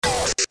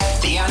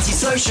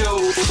Antisocial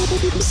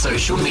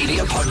Social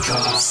Media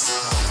Podcast.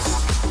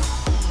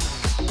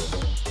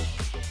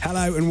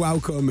 Hello and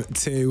welcome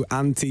to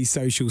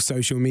Antisocial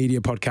Social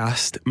Media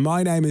Podcast.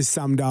 My name is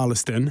Sam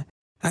Darlaston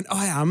and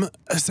I am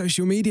a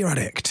social media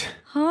addict.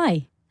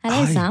 Hi.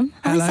 Hello, Hi. Sam.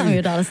 Hi, Hello.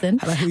 Samuel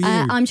Darlaston. Hello, who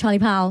are you? I'm Charlie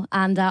Powell,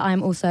 and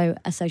I'm also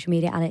a social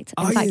media addict.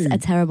 In Are fact, you? a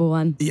terrible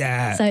one.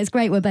 Yeah. So it's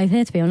great we're both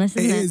here, to be honest,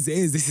 It isn't it?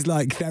 is. This is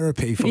like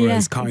therapy for Yeah,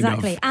 us, kind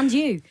exactly. of. And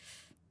you.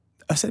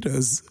 I said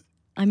us.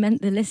 I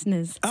meant the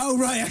listeners. Oh,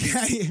 right,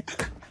 okay.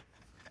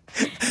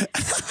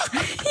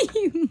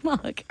 You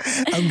mug.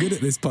 I'm good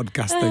at this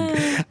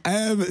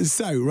podcasting.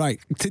 So,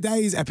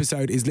 today's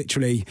episode is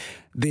literally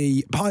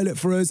the pilot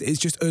for us. It's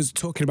just us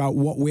talking about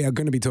what we are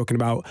going to be talking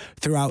about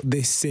throughout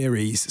this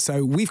series.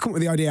 So we've come up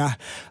with the idea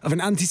of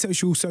an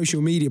antisocial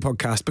social media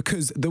podcast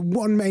because the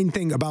one main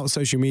thing about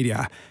social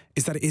media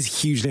is that it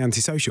is hugely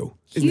antisocial,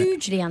 isn't it?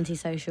 Hugely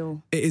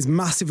antisocial. It is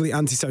massively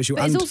antisocial.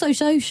 But it's also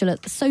social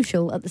at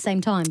the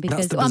same time.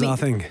 Because the bizarre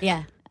thing.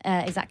 Yeah.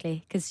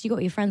 Exactly, because you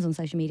got your friends on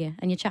social media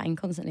and you're chatting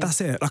constantly.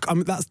 That's it.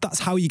 That's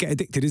how you get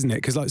addicted, isn't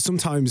it? Because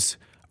sometimes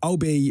I'll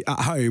be at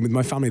home with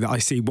my family that I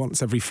see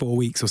once every 4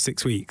 weeks or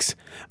 6 weeks,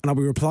 and I'll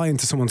be replying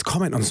to someone's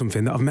comment on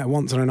something that I've met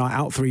once on a night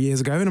out 3 years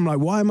ago, and I'm like,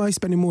 why am I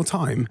spending more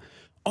time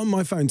on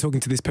my phone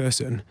talking to this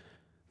person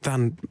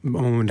than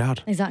my mum and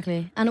dad?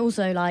 Exactly, and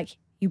also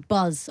you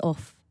buzz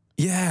off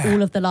Yeah.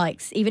 all of the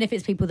likes, even if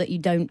it's people that you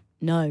don't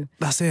know.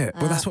 That's it.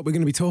 Well, that's what we're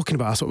going to be talking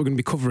about. That's what we're going to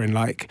be covering.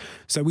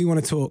 So we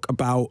want to talk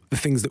about the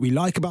things that we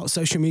like about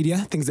social media,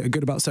 things that are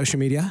good about social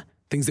media,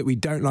 things that we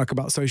don't like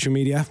about social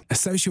media. A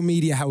social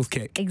media health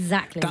kick.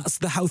 Exactly. That's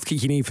the health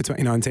kick you need for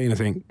 2019, I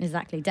think.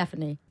 Exactly,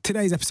 definitely.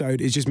 Today's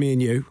episode is just me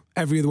and you.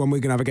 Every other one we're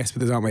going to have a guest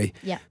with us, aren't we?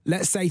 Yeah.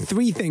 Let's say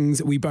 3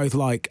 things we both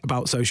like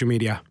about social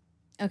media.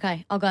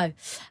 Okay, I'll go.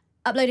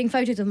 Uploading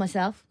photos of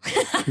myself.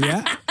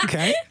 Yeah?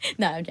 Okay.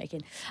 No, I'm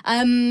joking.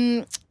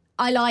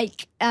 I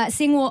like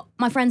seeing what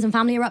my friends and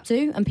family are up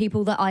to and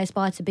people that I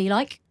aspire to be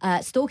like.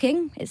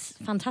 Stalking is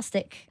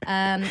fantastic.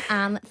 And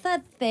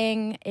third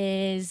thing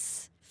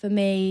is, for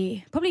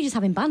me, probably just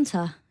having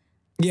banter.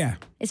 Yeah.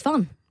 It's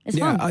fun. It's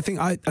Yeah, fun. I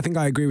think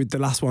I agree with the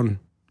last one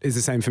is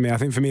the same for me. I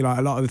think for me, a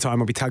lot of the time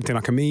I'll be tagged in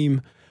a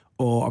meme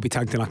or I'll be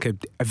tagged in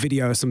a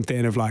video or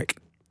something of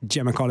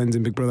Gemma Collins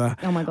and Big Brother.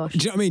 Oh my gosh. Do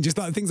you know what I mean? Just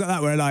things like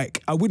that where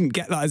I wouldn't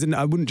get that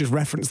I wouldn't just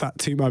reference that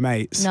to my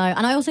mates. No,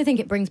 and I also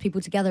think it brings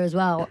people together as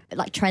well,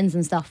 like trends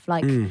and stuff.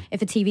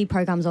 If a TV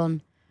program's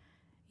on,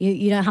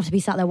 you don't have to be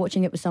sat there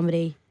watching it with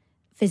somebody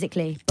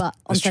physically, but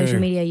on That's social true.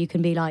 media you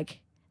can be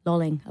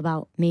lolling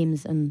about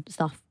memes and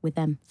stuff with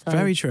them. So,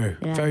 Very true.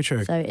 yeah. Very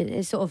true. So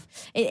it's sort of,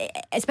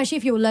 especially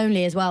if you're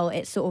lonely as well,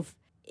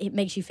 it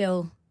makes you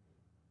feel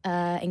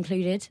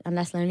included and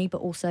less lonely,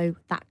 but also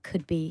that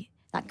could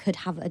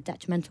have a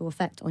detrimental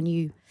effect on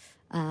you.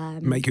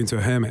 Make you into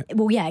a hermit.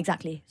 Well, yeah,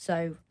 exactly.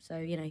 So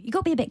you got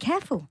to be a bit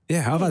careful.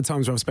 Yeah, I've had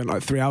times where I've spent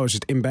 3 hours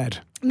just in bed.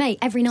 Mate,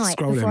 every night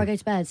Scrolling. before I go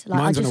to bed. Mine's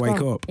I when just I wake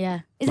scroll. up.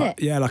 Yeah. Is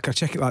it? Yeah, I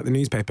check it like the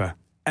newspaper.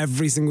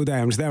 Every single day.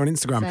 I'm just there on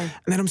Instagram. Same.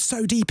 And then I'm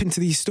so deep into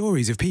these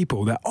stories of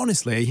people that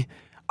honestly,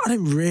 I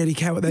don't really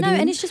care what they're No,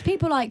 doing. and it's just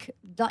people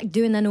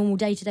doing their normal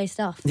day-to-day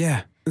stuff.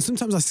 Yeah. And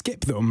sometimes I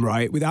skip them,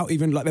 right, without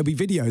even, there'll be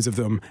videos of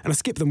them, and I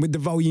skip them with the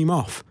volume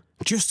off,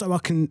 just so I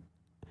can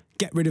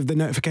get rid of the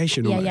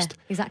notification Yeah, almost.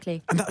 yeah,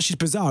 exactly. And that's just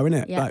bizarre,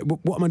 isn't it? Yeah.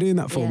 What am I doing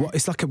that for? Yeah.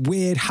 It's a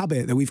weird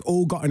habit that we've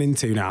all gotten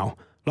into now.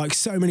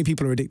 So many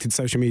people are addicted to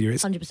social media.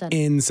 It's 100%.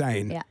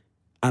 insane. Yeah.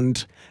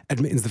 And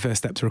admitting's the first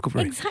step to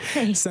recovery.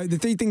 Exactly. So the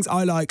 3 things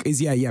I like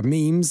is,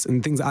 memes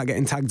and things like that,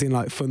 getting tagged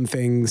in, fun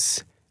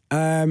things.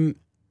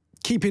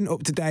 Keeping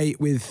up to date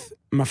with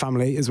my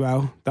family as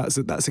well.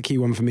 That's a key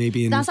one for me.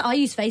 I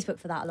use Facebook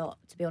for that a lot,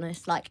 to be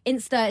honest.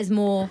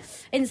 Insta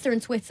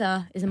and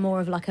Twitter is more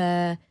of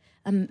a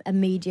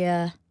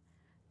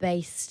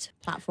media-based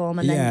platform,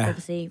 and Yeah. then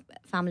obviously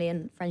family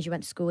and friends you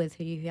went to school with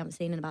who you haven't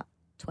seen in about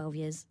 12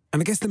 years.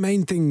 And I guess the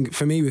main thing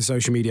for me with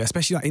social media,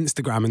 especially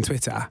Instagram and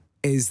Twitter,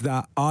 is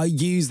that I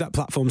use that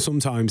platform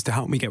sometimes to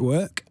help me get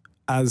work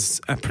as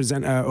a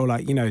presenter or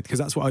because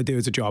that's what I do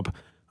as a job.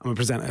 I'm a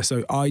presenter.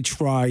 So I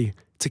try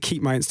to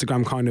keep my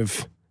Instagram kind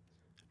of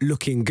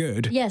looking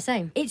good. Yeah,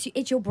 same.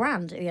 It's your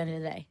brand at the end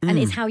of the day, and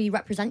it's how you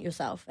represent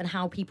yourself and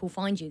how people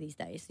find you these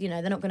days.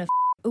 They're not going to.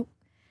 Oh,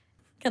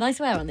 can I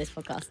swear on this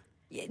podcast?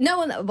 No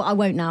one. But I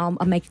won't now.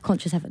 I'll make a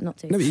conscious effort not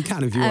to. No, but you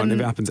can if you want. If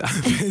it happens, it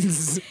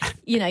happens.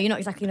 You're not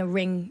exactly going to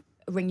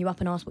ring you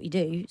up and ask what you do.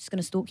 You're just going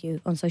to stalk you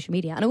on social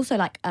media, and also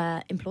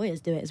employers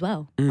do it as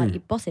well. Your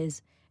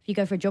bosses. If you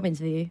go for a job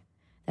interview,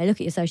 they look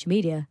at your social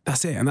media.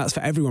 That's it, and that's for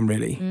everyone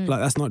really.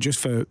 That's not just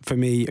for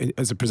me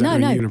as a presenter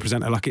and you and a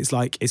presenter.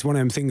 It's one of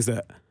them things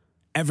that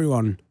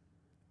everyone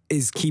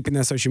is keeping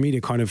their social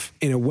media kind of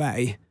in a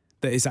way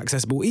that is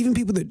accessible. Even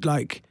people that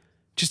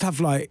just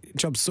have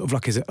jobs sort of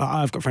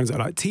I've got friends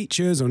that are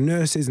teachers or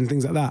nurses and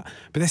things like that,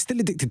 but they're still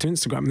addicted to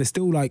Instagram. They're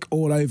still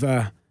all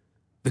over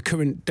the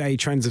current day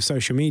trends of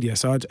social media.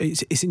 So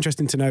it's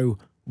interesting to know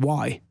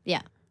why.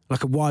 Yeah.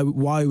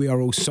 Why we are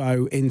all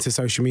so into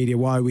social media,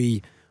 why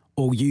we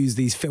all use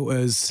these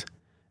filters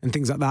and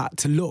things like that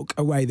to look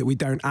a way that we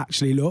don't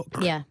actually look.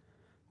 Yeah.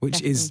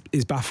 which is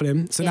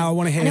baffling. So now I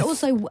want to hear. And it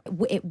also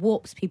it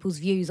warps people's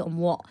views on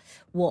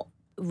what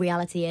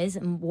reality is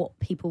and what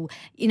people,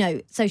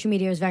 social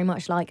media is very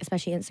much like,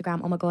 especially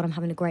Instagram, oh my God, I'm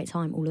having a great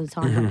time all of the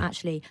time. And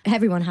actually,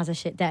 everyone has a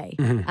shit day.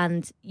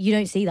 And you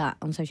don't see that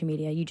on social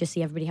media. You just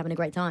see everybody having a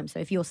great time. So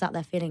if you're sat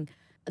there feeling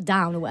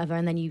down or whatever,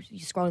 and then you're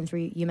scrolling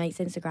through your mate's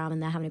Instagram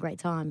and they're having a great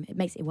time, it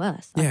makes it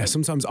worse. I think.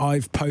 Sometimes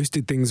I've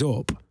posted things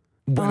up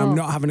when I'm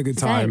not having a good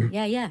time,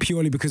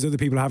 purely because other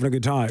people are having a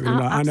good time.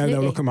 And I know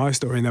they'll look at my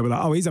story and they'll be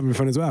like, oh, he's having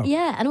fun as well.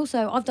 Yeah, and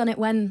also I've done it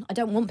when I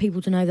don't want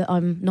people to know that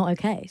I'm not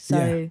okay.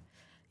 So,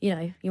 you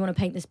want to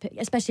paint this picture,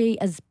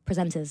 especially as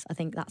presenters. I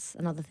think that's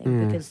another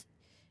thing because,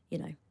 you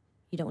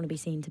don't want to be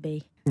seen to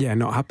be... Yeah,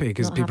 not happy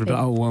because people are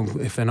like, oh,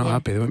 well, if they're not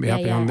happy, they won't be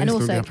happy on this, and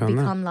also they won't be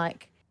happy on that.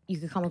 You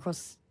could come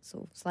across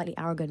sort of slightly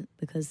arrogant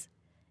because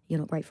you're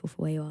not grateful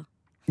for where you are.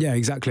 Yeah,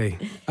 exactly.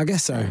 I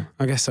guess so.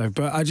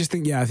 But I just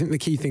think, I think the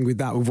key thing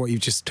with what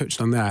you've just touched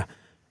on there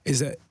is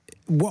that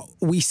what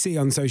we see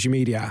on social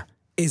media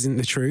isn't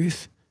the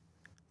truth.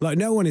 Like,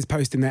 no one is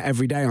posting their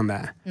every day on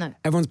there. No.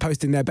 Everyone's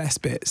posting their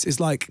best bits. It's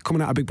like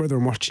coming out of Big Brother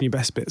and watching your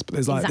best bits.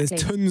 But there's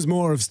tons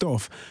more of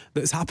stuff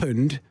that's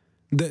happened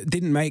that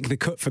didn't make the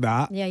cut for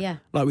that. Yeah.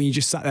 Like when you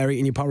just sat there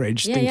eating your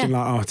porridge thinking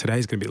like, oh,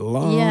 today's going to be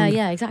long.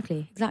 Yeah,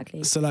 exactly.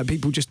 So like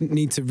people just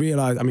need to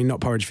realise, I mean,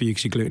 not porridge for you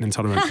because you're gluten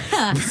intolerant.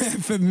 Even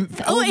for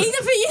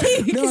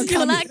you because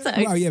you're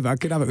lactose. Well, yeah, but I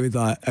could have it with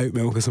like oat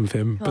milk or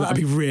something. But that'd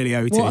be really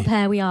oaty. What a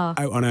pair we are.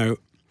 Oat on oat.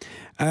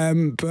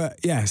 But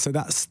yeah, so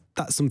that's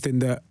something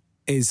that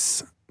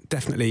is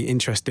definitely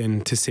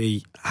interesting to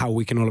see how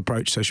we can all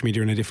approach social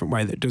media in a different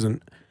way that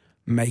doesn't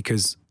make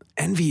us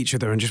envy each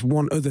other and just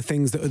want other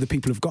things that other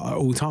people have got at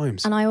all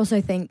times. And I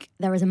also think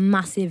there is a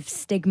massive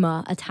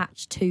stigma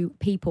attached to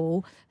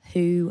people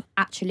who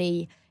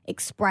actually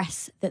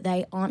express that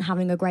they aren't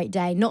having a great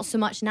day. Not so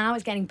much now,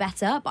 it's getting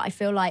better, but I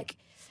feel like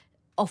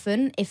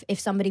often if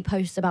somebody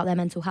posts about their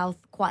mental health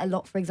quite a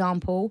lot, for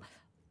example,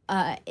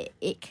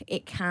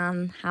 it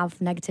can have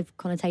negative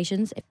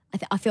connotations.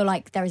 I feel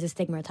like there is a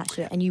stigma attached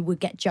to it and you would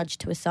get judged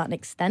to a certain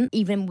extent,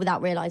 even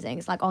without realising.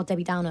 It's like, oh,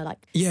 Debbie Downer. Like,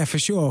 yeah, for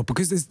sure.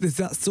 Because there's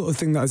that sort of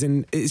thing that is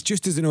in, it's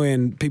just as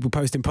annoying people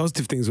posting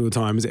positive things all the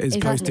time as it is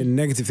posting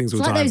negative things all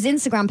the time. It's like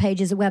those Instagram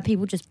pages where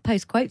people just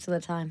post quotes all the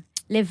time.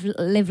 Live,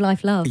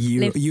 life, love.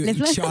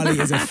 Charlie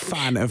is a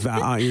fan of that,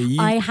 aren't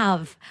you? I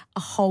have a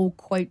whole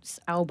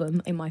quotes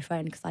album in my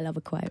phone because I love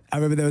a quote. I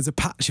remember there was a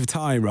patch of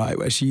time, right,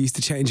 where she used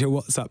to change her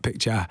WhatsApp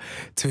picture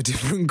to a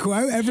different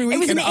quote every week. It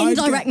was an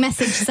indirect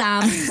message,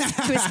 Sam,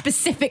 to a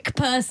specific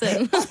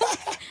person.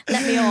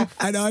 Let me off.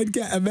 And I'd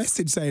get a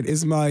message saying,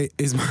 "Is my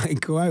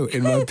quote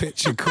in my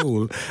picture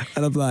cool?"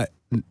 And I'm like,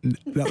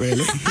 not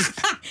really.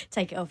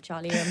 Take it off,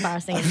 Charlie. You're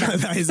embarrassing.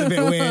 That is a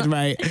bit weird,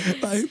 mate.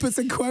 Like, who puts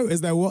a quote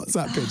as their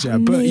WhatsApp picture?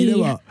 But you know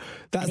what?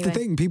 That's the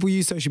thing. People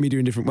use social media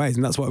in different ways,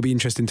 and that's what will be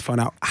interesting to find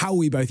out. How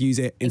we both use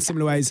it in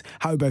similar ways,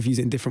 how we both use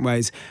it in different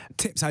ways.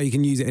 Tips how you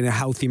can use it in a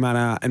healthy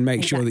manner and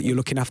make sure that you're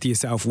looking after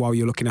yourself while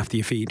you're looking after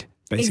your feed.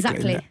 Basically,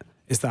 exactly.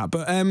 It's that.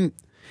 But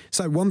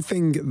so one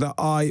thing that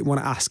I want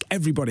to ask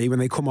everybody when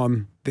they come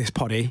on this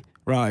poddy,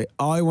 right?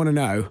 I want to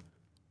know,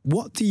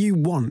 what do you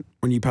want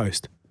when you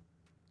post?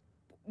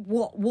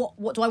 What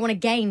do I want to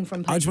gain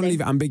from posting? I just want to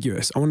leave it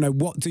ambiguous. I want to know,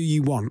 what do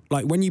you want?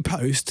 Like, when you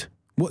post,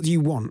 what do you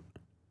want?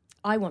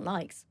 I want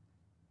likes.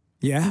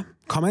 Yeah?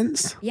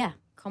 Comments? Yeah,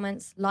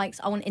 comments,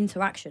 likes. I want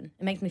interaction.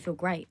 It makes me feel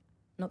great.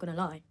 I'm not going to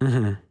lie.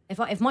 Mm-hmm.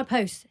 If my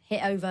post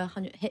hits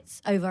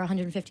over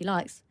 150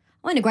 likes,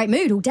 I'm in a great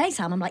mood all day,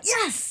 Sam. I'm like,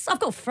 yes, I've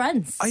got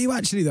friends. Are you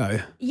actually, though?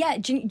 Yeah.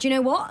 Do you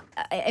know what?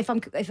 If I'm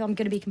going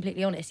to be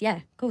completely honest, yeah,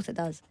 of course it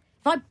does.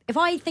 If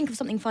I think of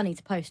something funny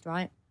to post,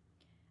 right,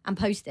 and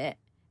post it,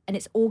 and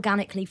it's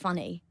organically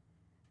funny,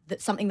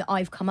 that's something that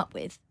I've come up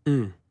with,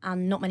 and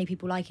not many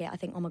people like it, I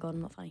think, oh my God,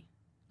 I'm not funny.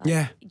 Like,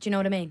 yeah. Do you know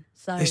what I mean?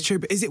 So it's true,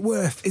 but is it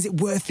worth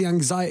the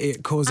anxiety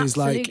it causes?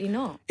 Absolutely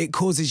not. It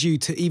causes you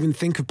to even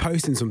think of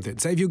posting something.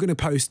 Say if you're going to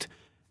post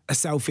a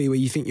selfie where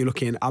you think you're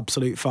looking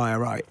absolute fire,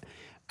 right?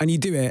 And you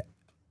do it,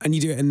 and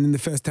in the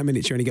first 10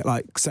 minutes you only get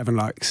like 7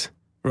 likes,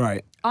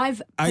 right? Are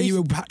you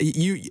a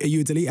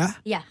deleter?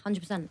 Yeah,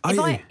 100%.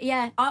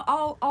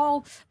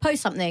 I'll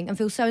post something and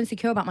feel so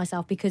insecure about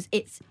myself because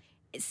it's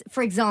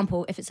for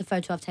example, if it's a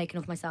photo I've taken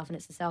of myself and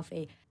it's a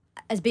selfie,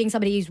 as being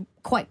somebody who's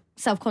quite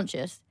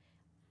self-conscious,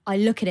 I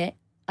look at it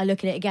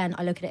again,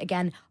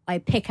 I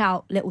pick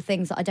out little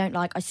things that I don't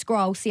like, I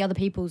scroll, see other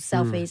people's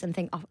selfies and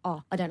think,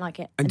 oh, I don't like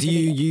it. And do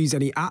you use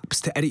any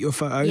apps to edit your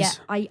photos?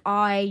 Yeah,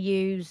 I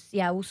use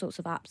all sorts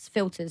of apps,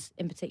 filters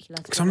in particular.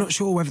 Because I'm not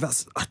sure whether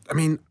that's, I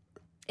mean...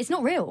 It's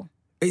not real.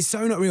 It's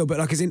so not real, but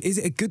like, is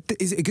it a good thing,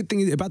 is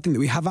it a bad thing that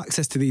we have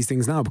access to these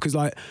things now? Because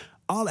like,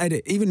 I'll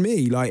edit, even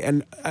me, like,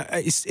 and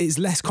it's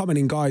less common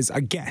in guys,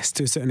 I guess,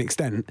 to a certain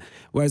extent.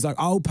 Whereas like,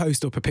 I'll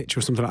post up a picture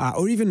or something like that,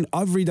 or even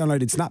I've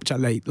re-downloaded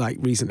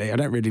Snapchat recently. I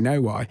don't really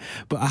know why,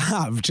 but I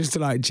have, just to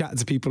like chat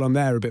to people on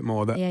there a bit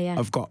more that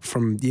I've got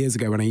from years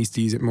ago when I used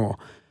to use it more.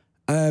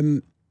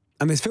 And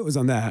there's filters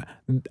on there,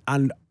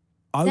 and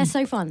they're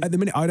so fun. At the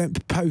minute, I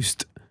don't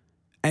post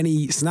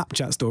any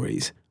Snapchat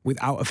stories.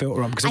 without a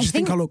filter on because I just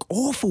think I look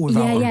awful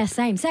without them. Yeah,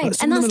 same. Like,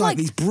 some of them are like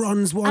these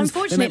bronze ones.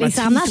 Unfortunately,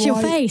 Sam, that's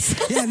your face.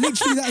 Yeah,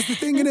 literally, that's the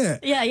thing, isn't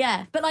it?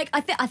 Yeah. But like,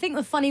 I think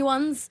the funny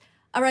ones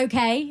are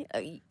okay,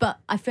 but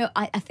I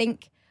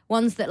think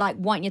ones that like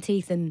whiten your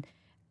teeth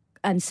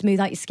and smooth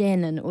out your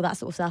skin and all that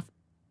sort of stuff,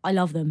 I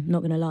love them,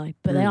 not gonna lie,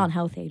 but they aren't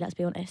healthy, let's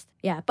be honest.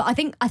 Yeah, but I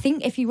think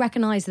if you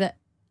recognise that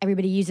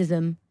everybody uses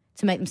them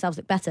to make themselves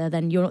look better,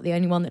 then you're not the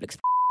only one that looks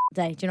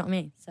today. Do you know what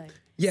I mean? So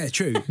yeah,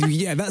 true.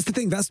 Yeah, that's the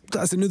thing. That's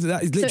another.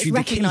 That is literally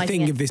the key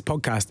thing of this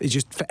podcast. Is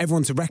just for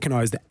everyone to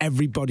recognise that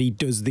everybody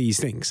does these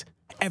things.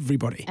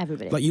 Everybody.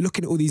 Like you're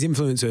looking at all these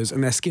influencers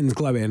and their skin's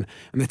glowing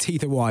and their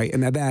teeth are white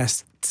and they're there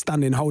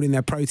standing holding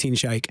their protein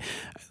shake,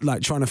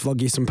 like trying to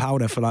flog you some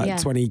powder for like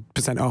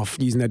 20% off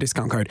using their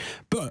discount code.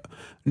 But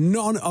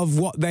none of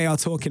what they are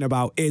talking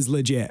about is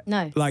legit.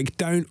 No. Like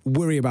don't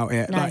worry about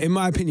it. No. Like in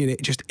my opinion,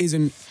 it just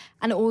isn't.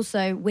 And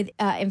also with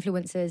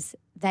influencers,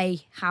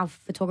 they have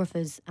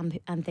photographers and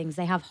things.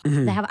 They have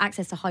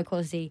access to high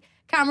quality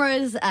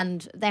cameras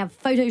and they have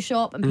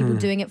Photoshop and people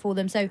doing it for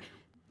them. So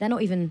they're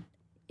not even.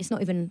 It's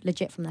not even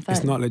legit from their phone.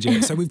 It's not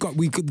legit. So we've got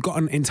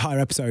an entire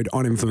episode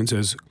on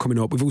influencers coming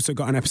up. We've also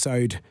got an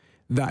episode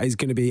that is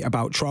going to be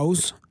about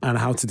trolls and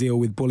how to deal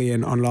with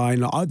bullying online.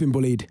 Like I've been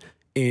bullied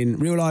in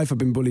real life. I've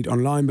been bullied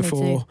online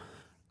before,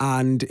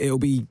 and it'll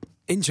be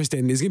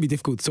interesting. It's going to be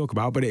difficult to talk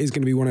about, but it is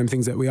going to be one of them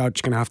things that we are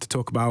just going to have to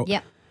talk about.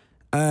 Yep.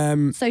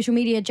 Social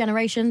media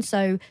generation.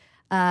 So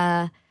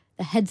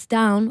the heads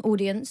down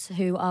audience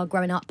who are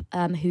growing up,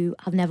 who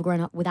have never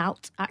grown up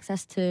without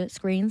access to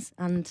screens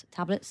and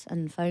tablets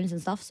and phones and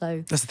stuff.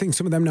 So that's the thing.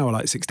 Some of them now are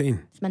like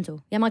 16. It's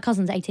mental. Yeah, my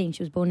cousin's 18.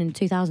 She was born in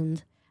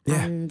 2000.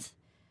 Yeah. And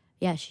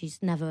yeah, she's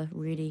never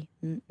really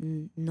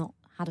not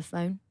had a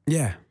phone.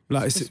 Yeah.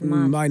 Like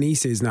my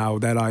nieces now,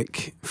 they're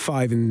like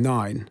 5 and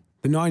 9.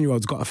 The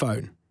 9-year-old's got a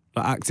phone.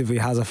 Like actively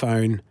has a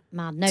phone.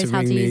 Mad. Knows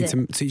how to use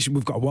it.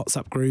 We've got a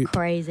WhatsApp group.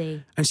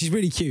 Crazy. And she's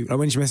really cute. Like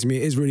when she messages me,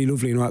 it is really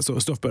lovely and all that sort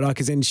of stuff. But like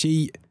as in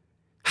she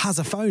has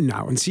a phone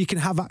now and she can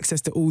have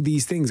access to all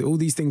these things.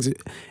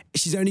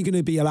 She's only going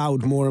to be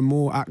allowed more and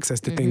more access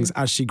to things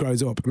as she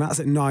grows up. And that's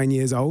at 9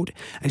 years old.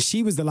 And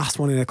she was the last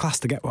one in her class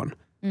to get one.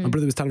 My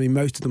brother was telling me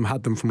most of them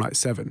had them from like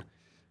 7.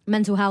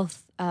 Mental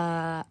health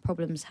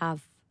problems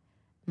have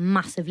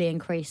massively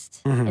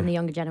increased in the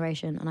younger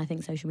generation. And I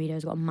think social media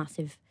has got a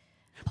massive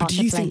But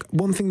do you think,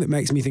 one thing that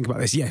makes me think about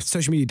this, yes,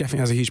 social media definitely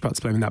has a huge part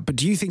to play in that, but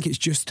do you think it's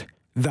just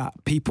that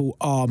people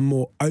are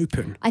more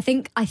open? I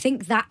think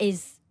that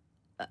is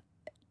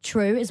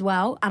true as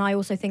well, and I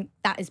also think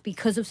that is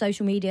because of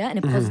social media in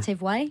a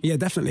positive way. Yeah,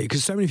 definitely,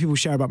 because so many people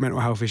share about mental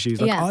health issues.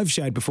 Like I've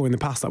shared before in the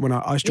past, like when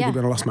I struggled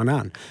when I lost my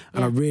nan,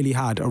 and I really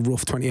had a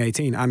rough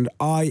 2018, and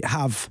I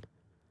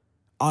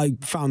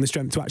found the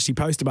strength to actually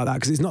post about that,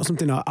 because it's not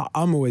something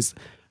I'm always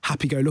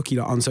happy-go-lucky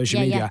like, on social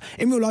media.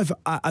 In real life,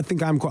 I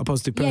think I'm quite a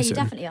positive person. Yeah, you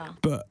definitely are.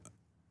 But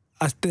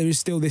there is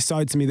still this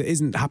side to me that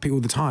isn't happy all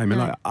the time. And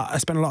like, I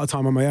spend a lot of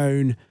time on my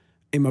own,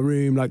 in my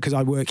room, like because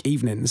I work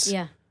evenings.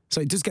 Yeah. So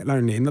it does get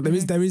lonely. And like,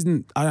 there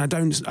isn't, I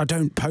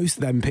don't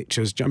post them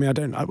pictures. Do you know what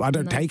I mean? I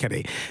don't take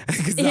any,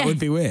 because that would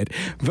be weird.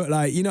 But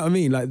like, you know what I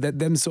mean? Like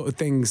them sort of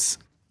things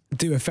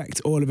do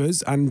affect all of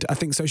us. And I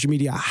think social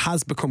media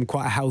has become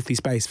quite a healthy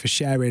space for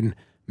sharing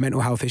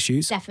mental health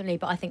issues. Definitely,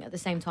 but I think at the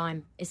same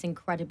time,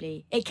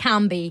 it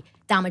can be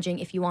damaging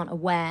if you aren't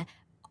aware.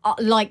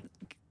 Like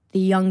the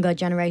younger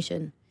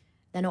generation,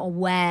 they're not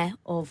aware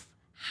of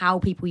how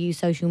people use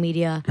social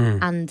media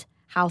and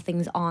how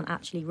things aren't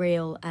actually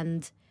real.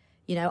 And,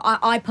 you know,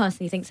 I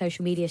personally think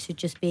social media should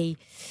just be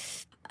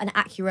an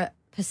accurate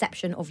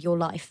perception of your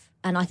life.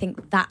 And I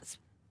think that's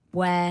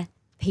where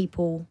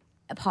people,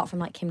 apart from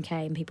like Kim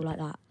K and people like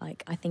that,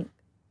 like I think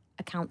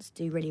accounts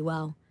do really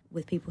well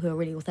with people who are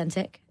really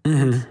authentic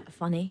and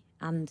funny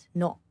and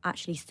not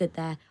actually stood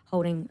there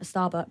holding a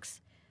Starbucks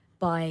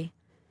by,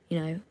 you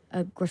know,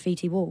 a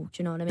graffiti wall.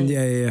 Do you know what I mean?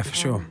 Yeah, for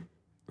sure.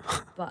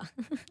 But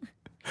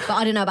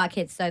I don't know about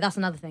kids, so that's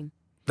another thing.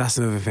 That's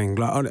another thing.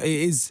 Like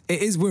it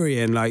is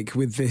worrying. Like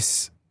with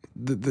this,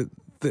 that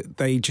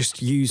they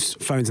just use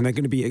phones and they're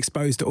going to be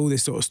exposed to all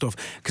this sort of stuff.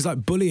 Because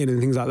like bullying and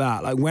things like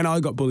that. Like when I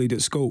got bullied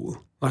at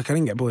school, like I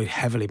didn't get bullied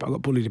heavily, but I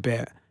got bullied a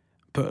bit.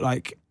 But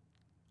like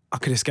I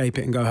could escape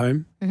it and go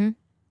home.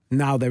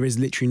 Now there is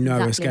literally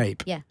no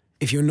escape. Yeah.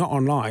 If you're not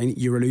online,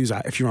 you're a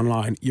loser. If you're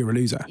online, you're a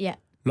loser. Yeah.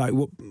 Like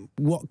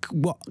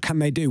what can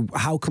they do?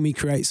 How can we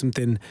create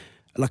something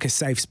like a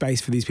safe space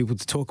for these people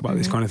to talk about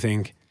this kind of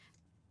thing?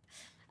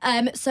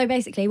 So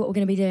basically what we're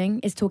going to be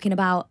doing is talking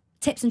about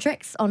tips and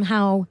tricks on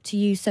how to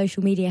use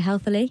social media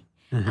healthily.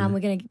 And we're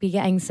going to be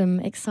getting some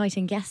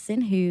exciting guests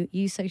in who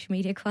use social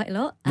media quite a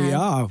lot. We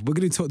are. We're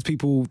going to talk to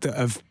people that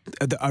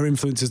are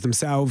influencers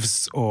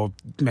themselves, or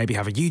maybe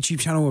have a YouTube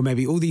channel, or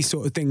maybe all these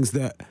sort of things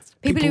that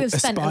people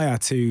aspire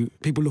to.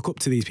 People look up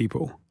to these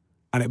people,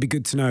 and it'd be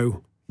good to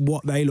know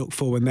what they look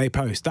for when they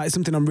post. That is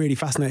something I'm really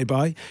fascinated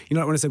by. You know,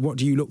 like when I said, what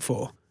do you look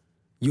for?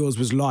 Yours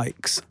was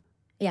likes.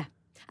 Yeah.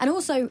 And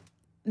also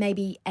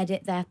maybe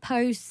edit their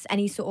posts,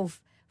 any sort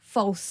of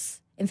false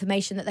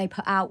information that they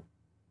put out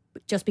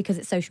just because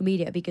it's social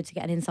media, it'd be good to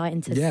get an insight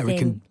into. Yeah, we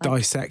can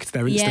dissect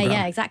their Instagram.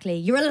 Yeah, exactly.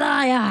 You're a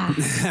liar.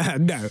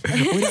 No,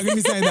 we're not going to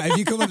be saying that.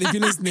 If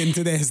you're listening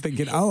to this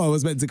thinking, oh, I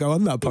was meant to go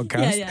on that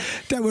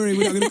podcast, don't worry,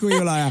 we're not going to call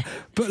you a liar.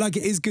 But like,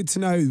 it is good to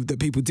know that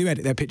people do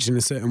edit their pictures in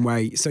a certain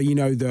way, so you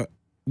know that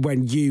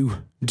when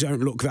you don't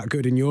look that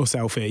good in your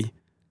selfie,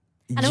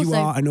 and you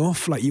are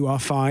enough. Like, you are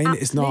fine.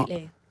 Absolutely. It's not.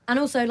 And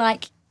also,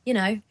 like, you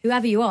know,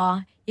 whoever you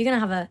are, you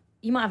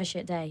might have a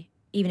shit day,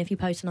 even if you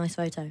post a nice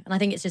photo. And I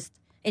think it's just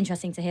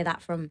interesting to hear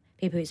that from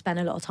people who spend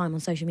a lot of time on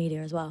social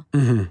media as well.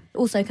 Mm-hmm.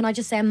 Also, can I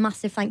just say a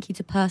massive thank you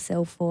to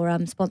Persil for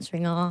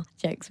sponsoring our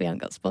jokes? We haven't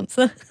got a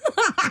sponsor.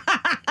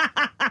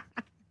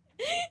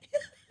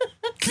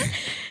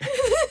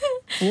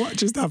 What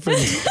just happened?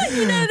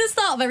 You know, at the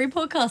start of every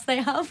podcast they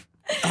have.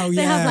 Oh,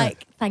 yeah. They have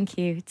like, thank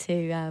you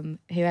to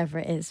whoever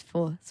it is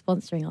for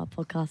sponsoring our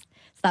podcast.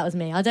 So that was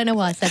me. I don't know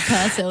why I said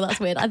Persil. That's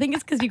weird. I think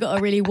it's because you got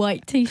a really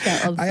white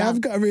t-shirt on. I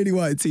have got a really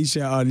white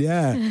t-shirt on,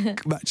 yeah.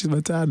 Matches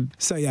my tan.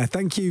 So yeah,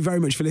 thank you very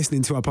much for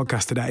listening to our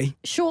podcast today.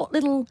 Short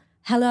little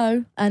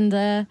hello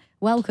and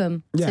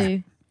welcome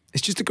to...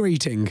 It's just a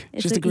greeting.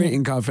 It's just a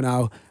greeting card for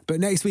now. But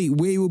next week,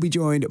 we will be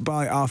joined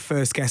by our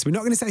first guest. We're not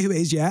going to say who it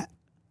is yet,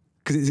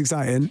 because it's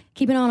exciting.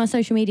 Keep an eye on our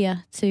social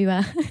media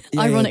to,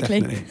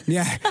 ironically.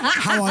 Yeah,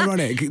 how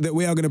ironic that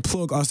we are going to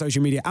plug our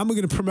social media and we're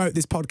going to promote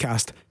this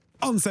podcast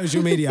on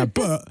social media.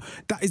 But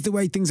that is the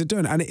way things are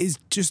done. And it's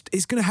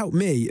going to help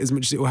me as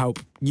much as it will help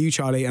you,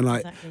 Charlie. And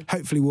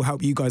hopefully will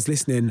help you guys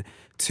listening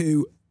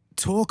to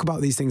talk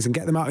about these things and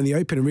get them out in the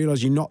open and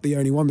realise you're not the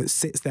only one that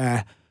sits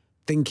there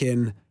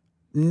thinking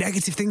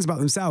negative things about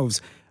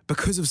themselves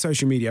because of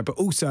social media, but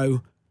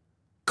also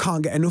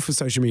can't get enough of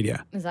social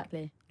media.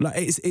 Exactly. Like,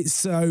 it's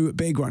so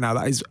big right now.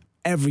 That is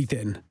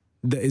everything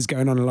that is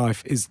going on in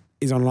life is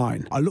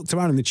online. I looked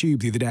around in the tube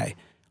the other day.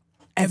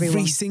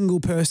 Every single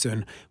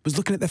person was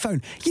looking at their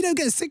phone. You don't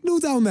get a signal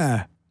down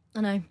there.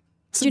 I know.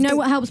 Do you know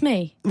what helps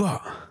me?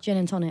 What? Gin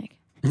and tonic.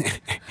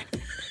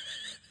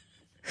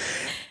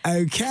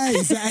 Okay,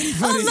 so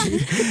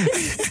anybody...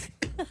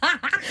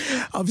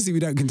 Obviously, we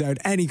don't condone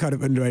any kind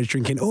of underage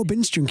drinking or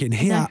binge drinking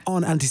here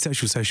on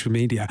Antisocial Social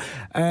Media.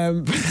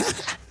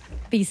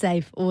 Be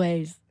safe,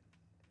 always.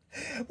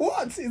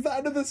 What? Is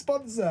that another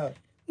sponsor?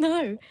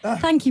 No.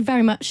 Thank you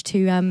very much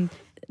to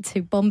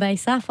Bombay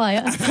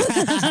Sapphire.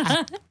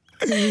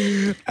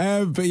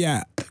 But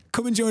yeah,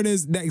 come and join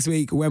us next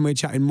week when we're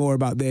chatting more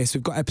about this.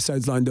 We've got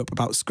episodes lined up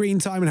about screen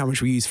time and how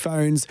much we use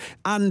phones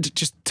and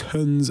just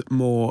tons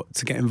more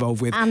to get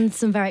involved with. And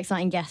some very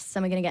exciting guests.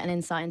 And we're going to get an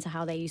insight into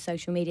how they use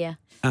social media.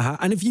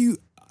 And if you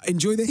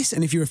enjoy this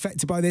and if you're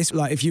affected by this,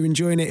 like if you're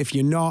enjoying it, if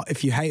you're not,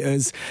 if you hate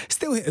us,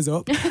 still hit us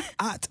up.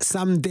 At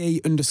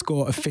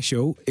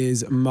SamD_official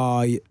is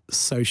my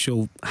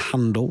social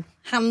handle.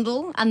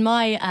 And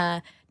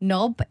my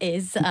knob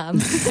is...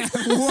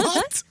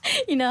 What?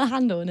 You know, a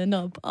handle and a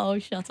knob. Oh,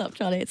 shut up,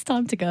 Charlie. It's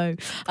time to go.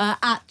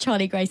 At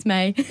Charlie Grace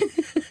May.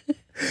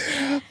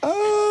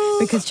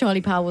 Because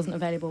Charlie Powell wasn't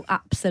available.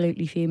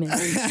 Absolutely fuming.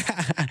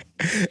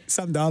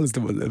 Sam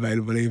Darlaston wasn't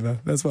available either.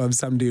 That's why I'm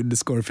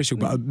SamD_official.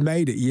 But I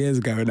made it years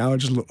ago and now I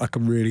just look like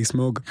I'm really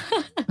smug.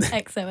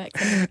 XOXO.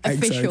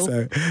 Official.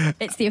 XOXO.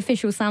 It's the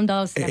official Sam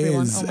Darlaston,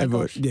 everyone. Is, oh my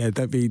gosh. Yeah,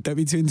 don't be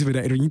too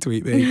intimidated when you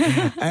tweet me.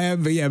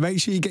 But yeah, make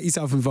sure you get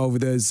yourself involved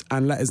with us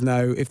and let us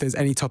know if there's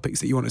any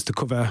topics that you want us to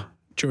cover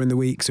during the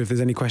week. So if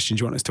there's any questions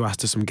you want us to ask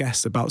to some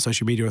guests about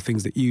social media or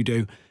things that you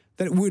do,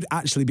 then it would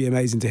actually be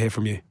amazing to hear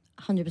from you.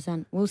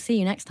 100%. We'll see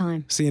you next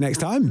time. See you next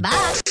time.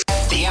 Bye.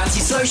 The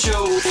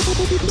Antisocial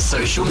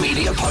Social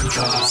Media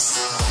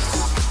Podcast.